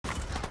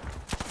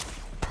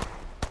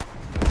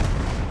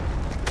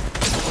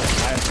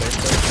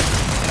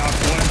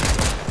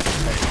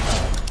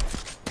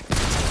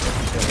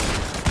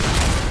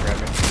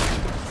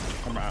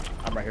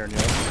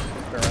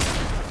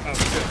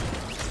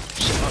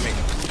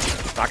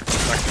Knock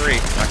three.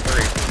 Knock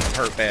three. I'm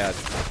hurt bad.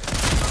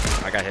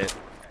 I got hit.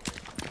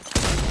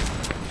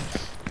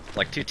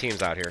 Like 2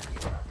 teams out here.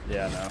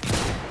 Yeah, no.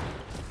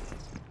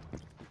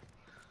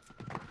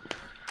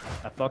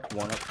 I fucked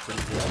one up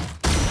pretty good.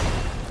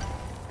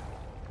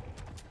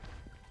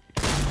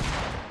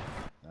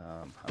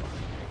 How do I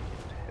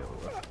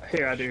make it?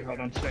 Here, I do. Hold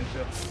on, stand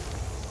still.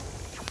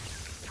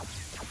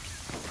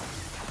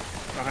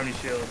 I don't have any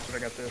shields, but I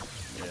got this.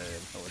 Yeah,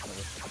 no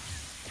worries.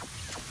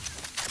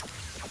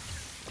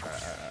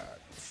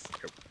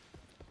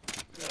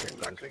 You're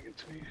not gonna get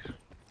to me.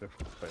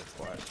 Play it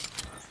flat.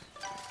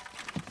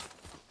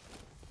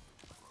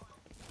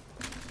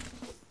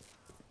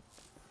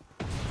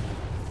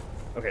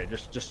 Okay,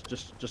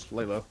 just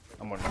lay low.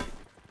 I'm gonna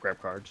grab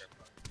cards.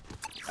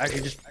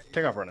 Actually, just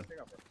take off running.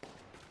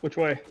 Which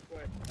way?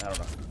 I don't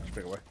know. Just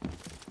pick away.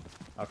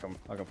 I'll come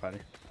find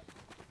you.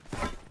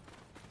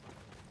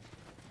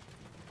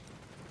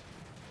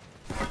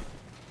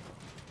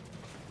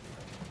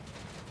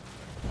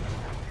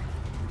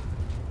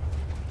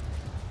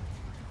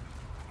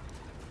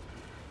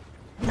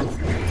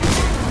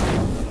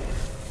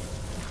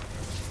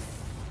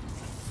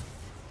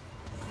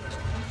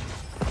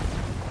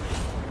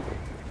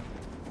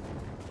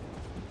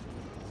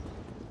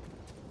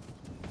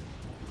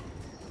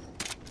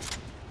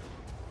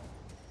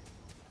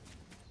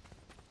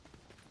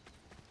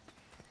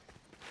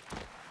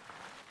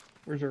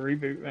 Where's a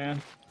reboot,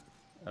 man?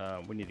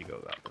 We need to go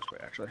out this way,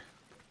 actually.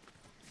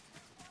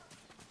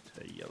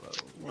 To yellow.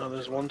 Well,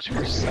 there's one to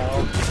your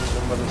south, there's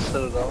one by the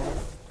Citadel.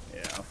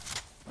 Yeah.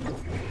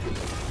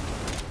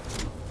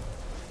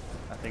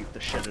 I think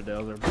the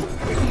Citadels are.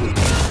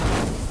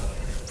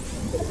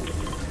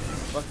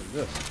 What is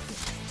this?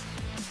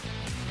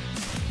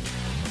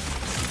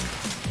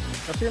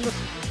 I've seen this.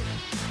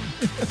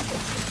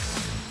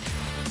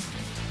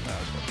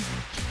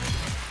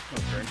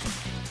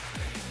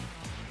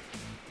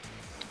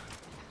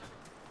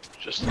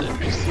 Just an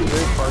NPC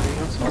raid party,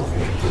 that's all.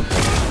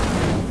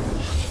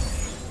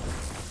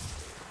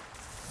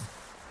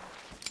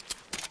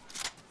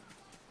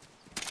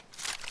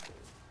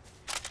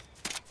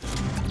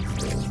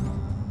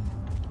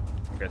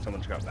 Okay,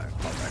 someone's got back.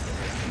 Call back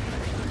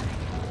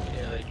over.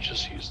 Yeah, they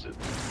just used it.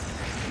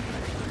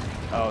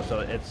 Oh,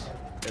 so it's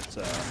It's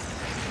on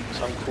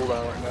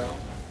cooldown right now.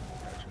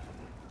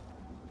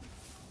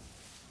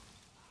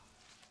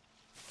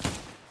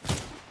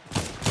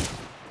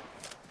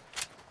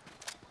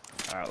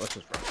 Alright, let's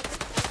just run.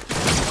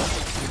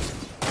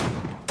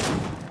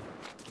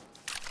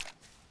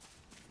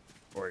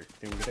 Or you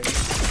think we can take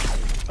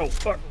it? Oh,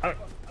 fuck. I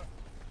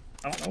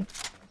don't know.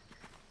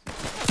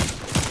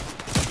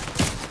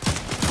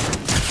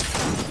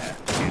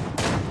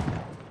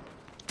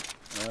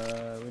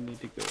 We need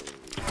to go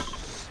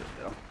sit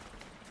down.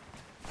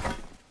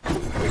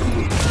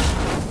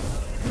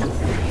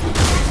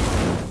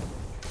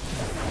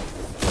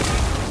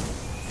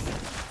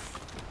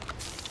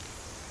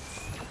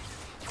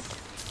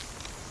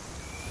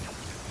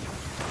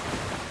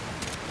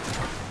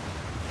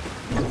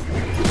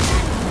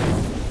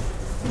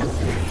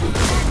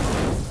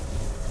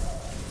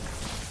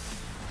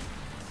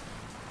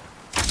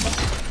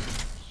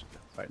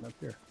 Fighting up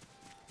here.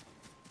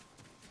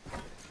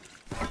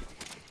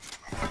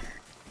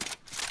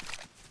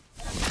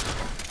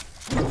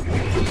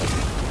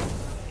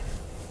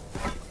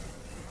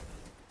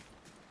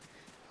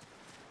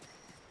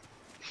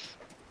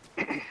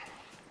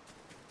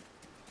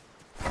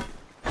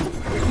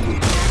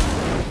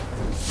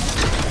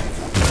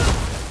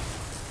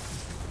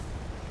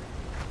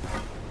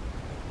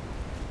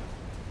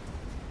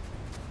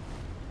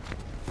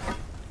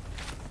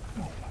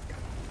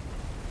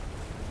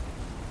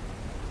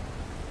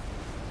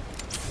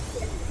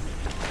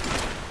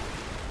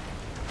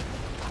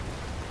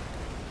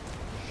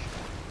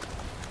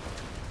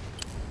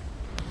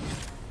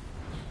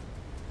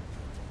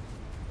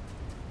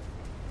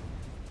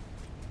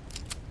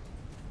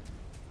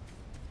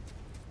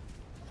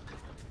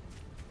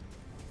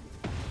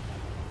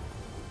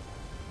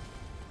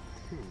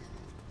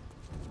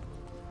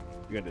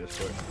 You gotta do this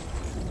quick.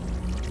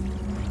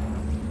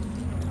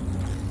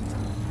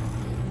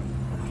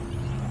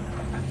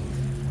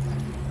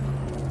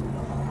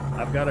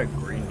 I've got a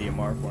green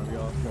DMR for one of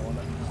y'all if you want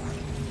it.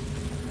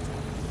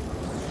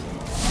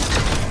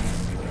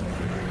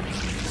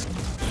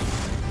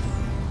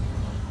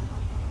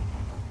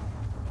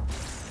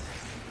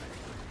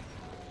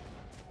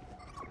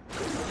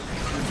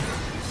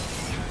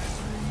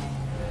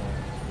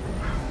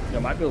 Yeah, I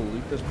might be able to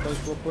loot this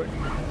place real quick. It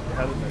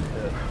hasn't been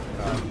hit.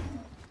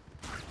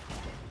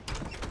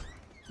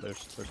 There's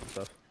some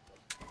stuff.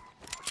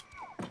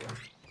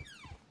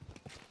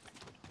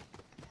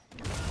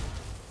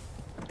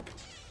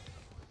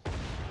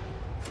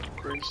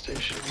 Grain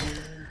station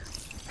here.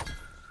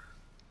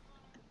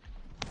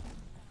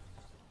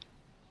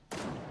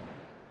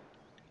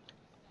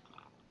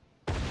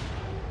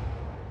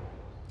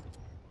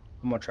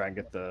 I'm gonna try and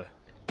get the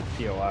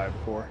POI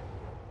before.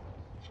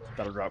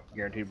 That'll drop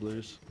guaranteed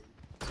blues.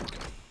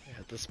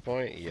 Yeah, this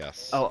point,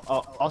 yes. Oh,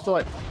 also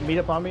like meet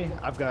up on me.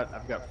 I've got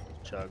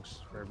chugs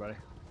for everybody.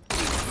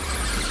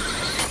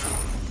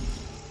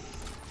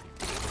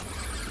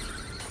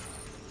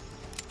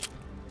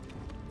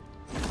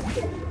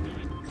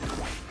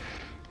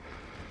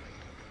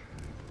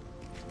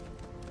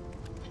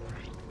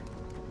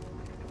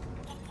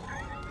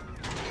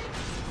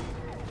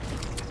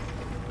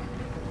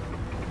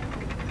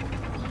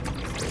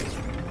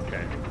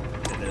 Okay,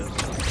 it is.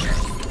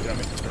 Got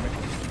me.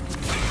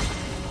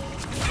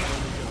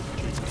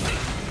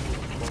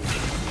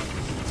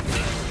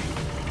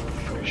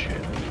 Appreciate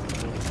it.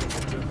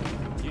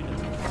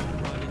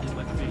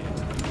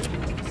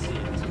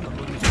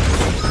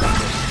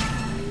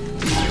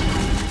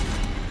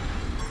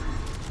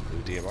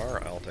 Blue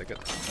DMR, I'll take it.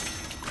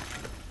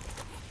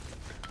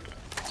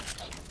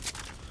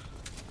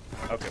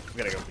 Okay,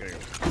 we gotta go.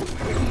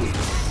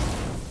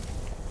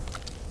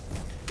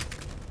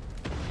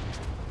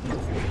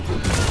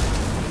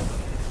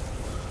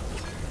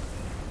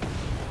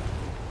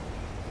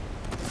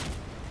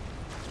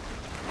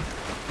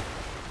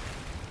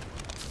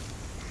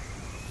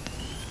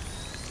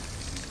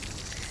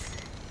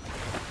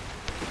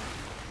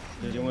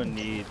 Does anyone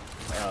need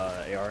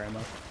AR ammo?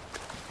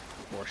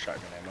 Or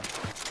shotgun ammo?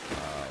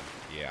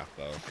 Yeah,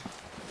 both.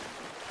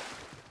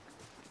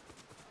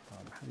 How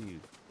do you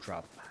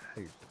drop? How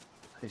do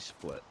you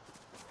split?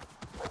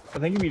 I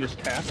think if you just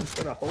tap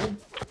instead of hold.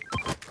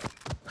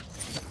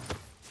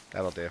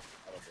 That'll do.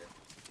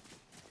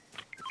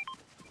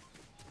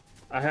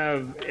 I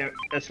have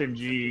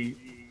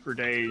SMG for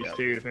days Yep.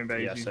 too, if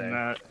anybody's Yeah, using same.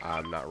 that.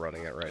 I'm not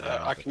running it right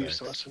now. I but can use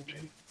some thanks.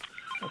 SMG.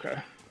 Okay.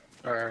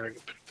 Alright, I already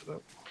picked it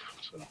up.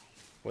 So.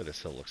 Boy,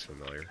 this hill looks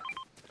familiar.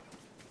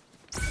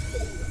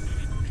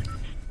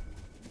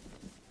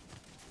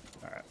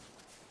 Alright.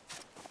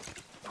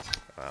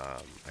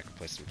 I can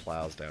place some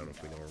plows down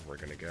if we know where we're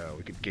gonna go.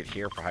 We could get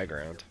here for high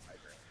ground.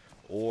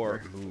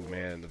 Or, ooh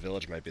man, the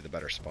village might be the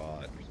better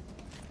spot.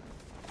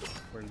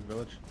 Where's the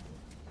village?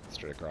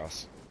 Straight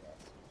across.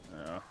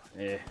 Oh,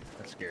 yeah,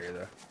 that's scary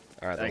though.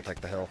 Alright, then we'll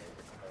take the hill.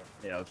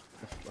 Yeah,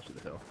 let's do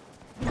the hill.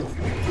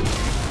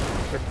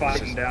 They're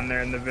fighting down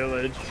there in the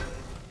village.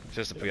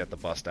 Just if we have to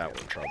bust out,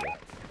 we're in trouble.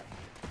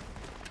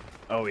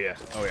 Oh yeah,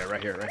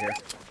 right here.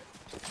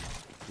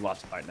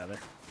 Lots of fighting out there.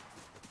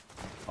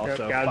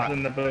 Also, Yep, guys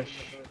in the bush.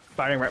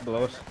 fighting right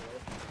below us.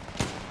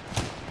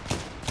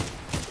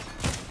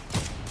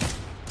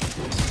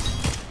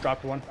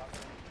 Dropped one.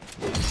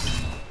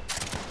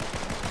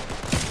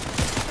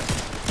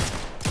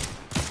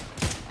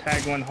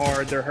 Tag one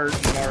hard, they're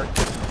hurting Mark.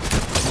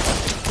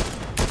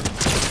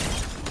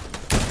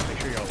 Make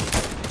sure y'all.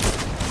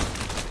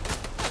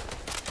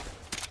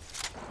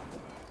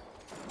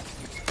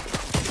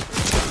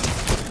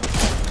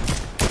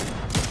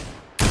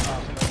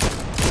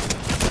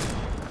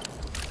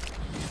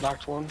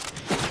 Knocked one.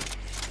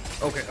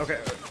 Okay.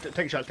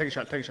 Take a shot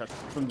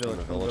from the We're in village.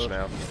 the from village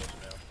now.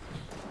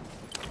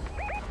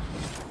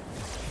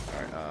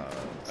 Alright,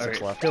 6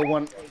 Okay, left.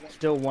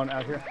 still one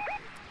out here.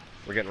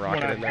 We're getting One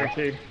out rocketed now.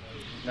 here too.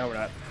 No, we're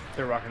not.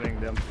 They're rocketing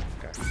them.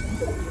 Okay.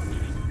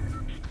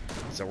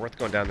 So worth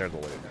going down there to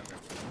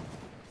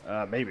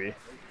loot. Maybe.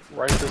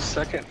 Right this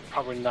second,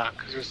 probably not,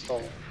 because there's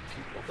still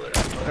people over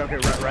there. Okay,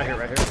 right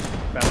here.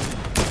 Found him.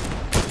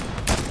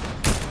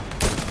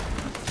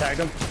 Tagged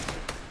him.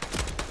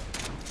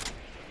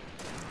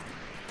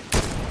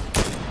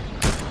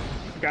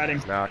 Got him.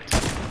 He's knocked.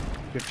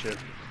 Good shit.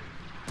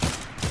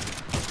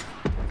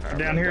 Alright,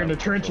 Down we're here in the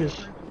down.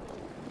 trenches.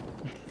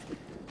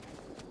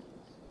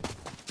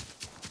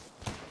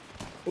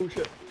 Oh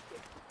shit.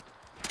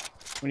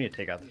 We need to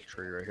take out this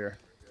tree right here.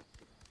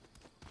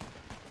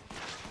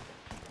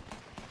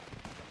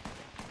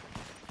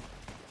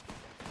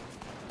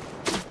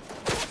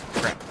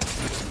 Crap.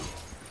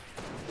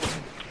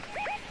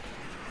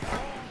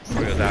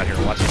 Somebody was out here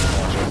watching the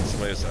launch.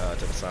 Somebody was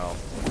to the south.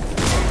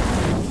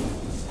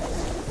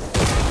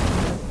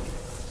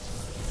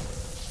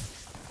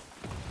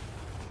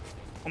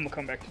 I'm gonna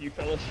come back to you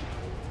fellas.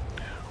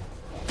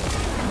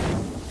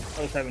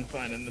 I was having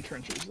fun in the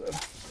trenches though.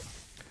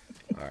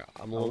 Alright,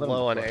 I'm a little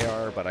low on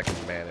AR, but I can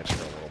manage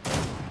for a little bit.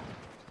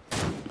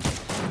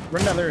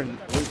 Run down there and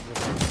loot.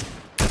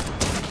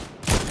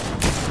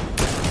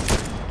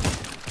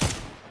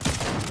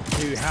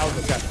 Dude, how's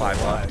this got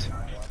 5 left.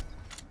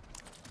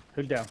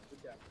 Who's down?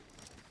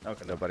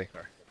 Okay, Nobody.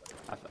 Sorry.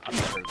 I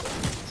heard that.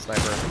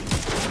 Sniper.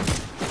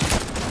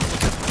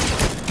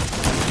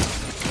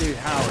 Dude,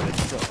 Howard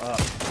is still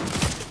up.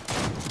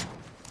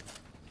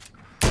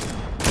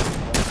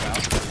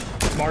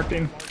 Marked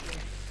him.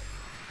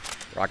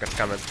 Rocket's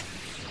coming.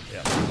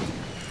 Yeah.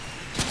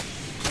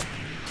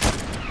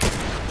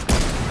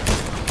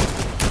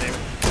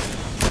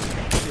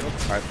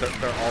 Alright,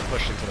 they're all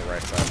pushing to the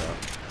right side now.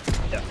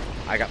 Yeah.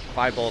 I got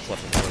 5 bullets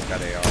left before we've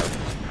got AR.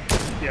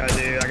 Yeah, I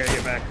do. I gotta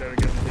get back though to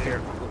get him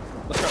here.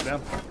 Let's drop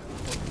down.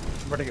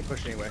 We're gonna get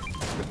pushed anyway.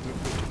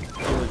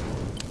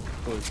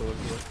 Fully.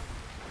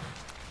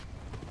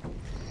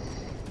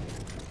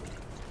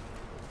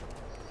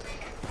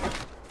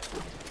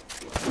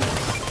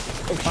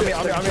 Oh, On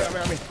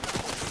me.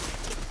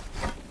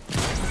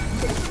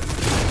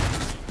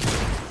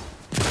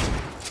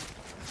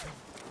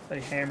 They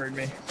hammered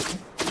me.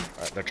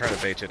 Alright, they're trying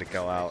to bait you to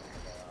go out.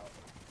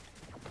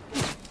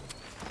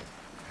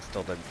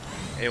 Still didn't.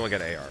 Anyone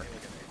get an AR?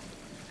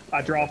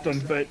 I dropped them,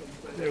 but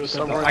it was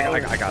Somewhere I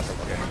got them.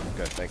 Okay,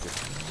 good. Thank you.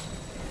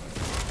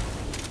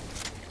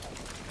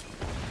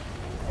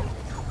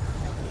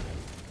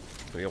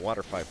 We need a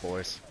water fight,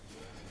 boys.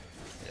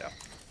 Yeah.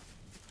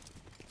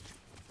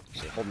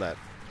 So holding that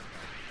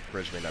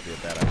bridge may not be a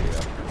bad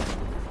idea.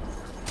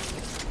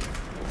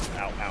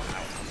 Ow.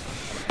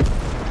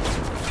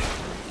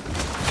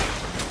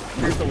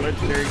 Here's the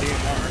legendary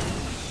DMR.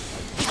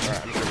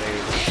 Alright, I'm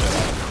grenading the shit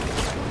out.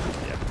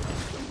 Yeah.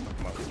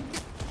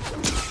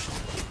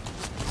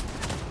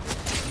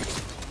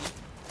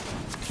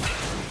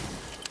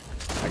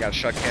 I got a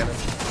shot cannon.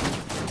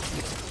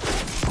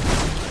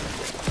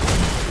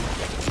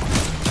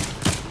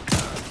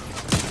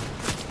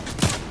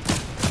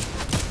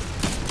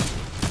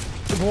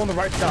 People on the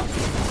right stop.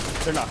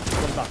 They're not.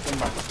 One knock.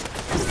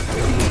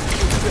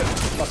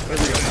 Fuck, there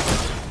we go.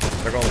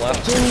 They're going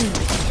left.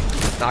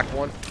 Knocked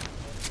one.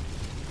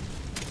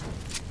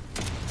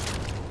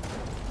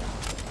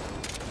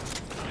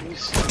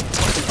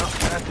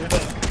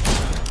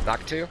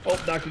 Knocked two. Oh,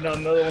 knocked you down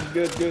another one.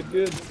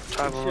 Good.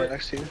 Time on right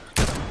next to you.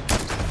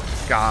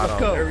 Got him.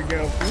 There we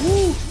go.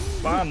 Woo!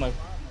 Finally.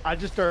 I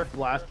just started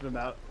blasting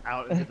them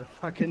out into the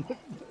fucking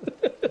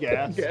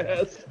gas.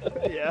 Yes.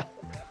 Yeah.